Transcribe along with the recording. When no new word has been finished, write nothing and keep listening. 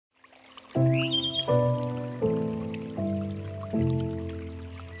Hi,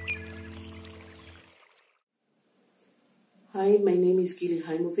 my name is Gili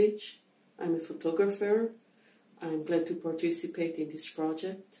Haimovich. I'm a photographer. I'm glad to participate in this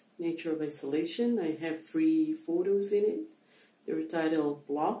project, Nature of Isolation. I have 3 photos in it. They're titled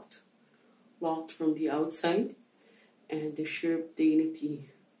Blocked from the Outside, and the Shrub, Deity.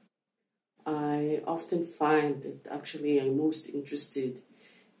 I often find that actually I'm most interested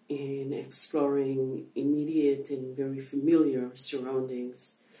in exploring immediate and very familiar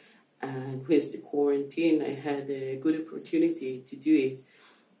surroundings. And with the quarantine, I had a good opportunity to do it,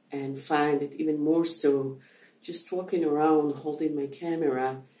 and find that even more so, just walking around holding my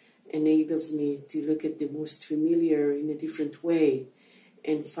camera enables me to look at the most familiar in a different way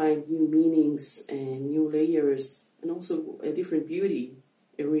and find new meanings and new layers, and also a different beauty,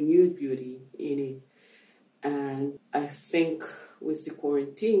 a renewed beauty in it. And I think with the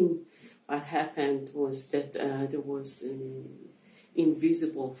quarantine, what happened was that there was an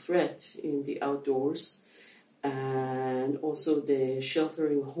invisible threat in the outdoors, and also the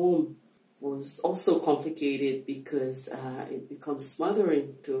sheltering home was also complicated because it becomes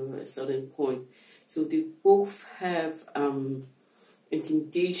smothering to a certain point. So they both have an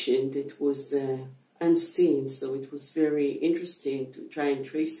intimidation that was unseen, so it was very interesting to try and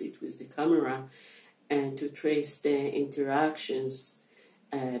trace it with the camera and to trace the interactions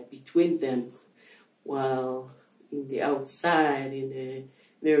between them, while in the outside, in the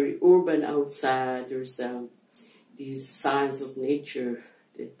very urban outside, there's these signs of nature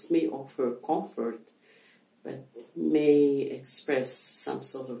that may offer comfort, but may express some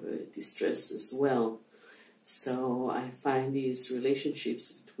sort of a distress as well. So I find these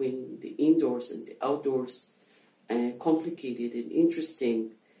relationships between the indoors and the outdoors complicated and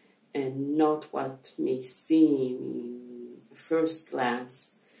interesting, and not what may seem in first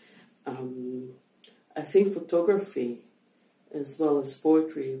glance. I think photography, as well as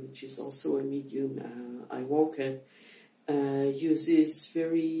poetry, which is also a medium I work at, uses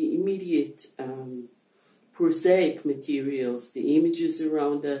very immediate, prosaic materials, the images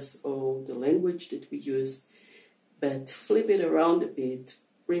around us or the language that we use, but flip it around a bit,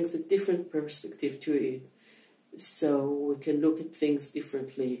 brings a different perspective to it, so we can look at things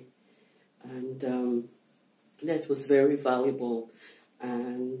differently. And that was very valuable.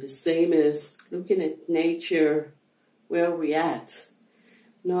 And the same as looking at nature where we're at,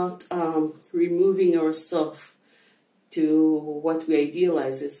 not removing ourselves to what we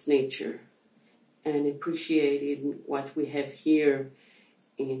idealize as nature, and appreciating what we have here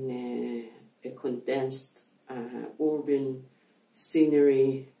in a condensed urban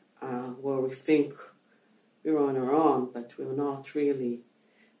scenery where we think we're on our own, but we're not really,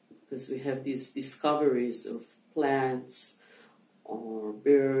 because we have these discoveries of plants or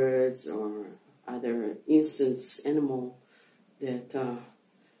birds or other insects, animal, that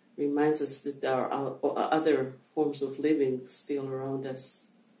reminds us that there are other forms of living still around us.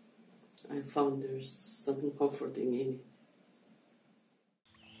 I found there's something comforting in it.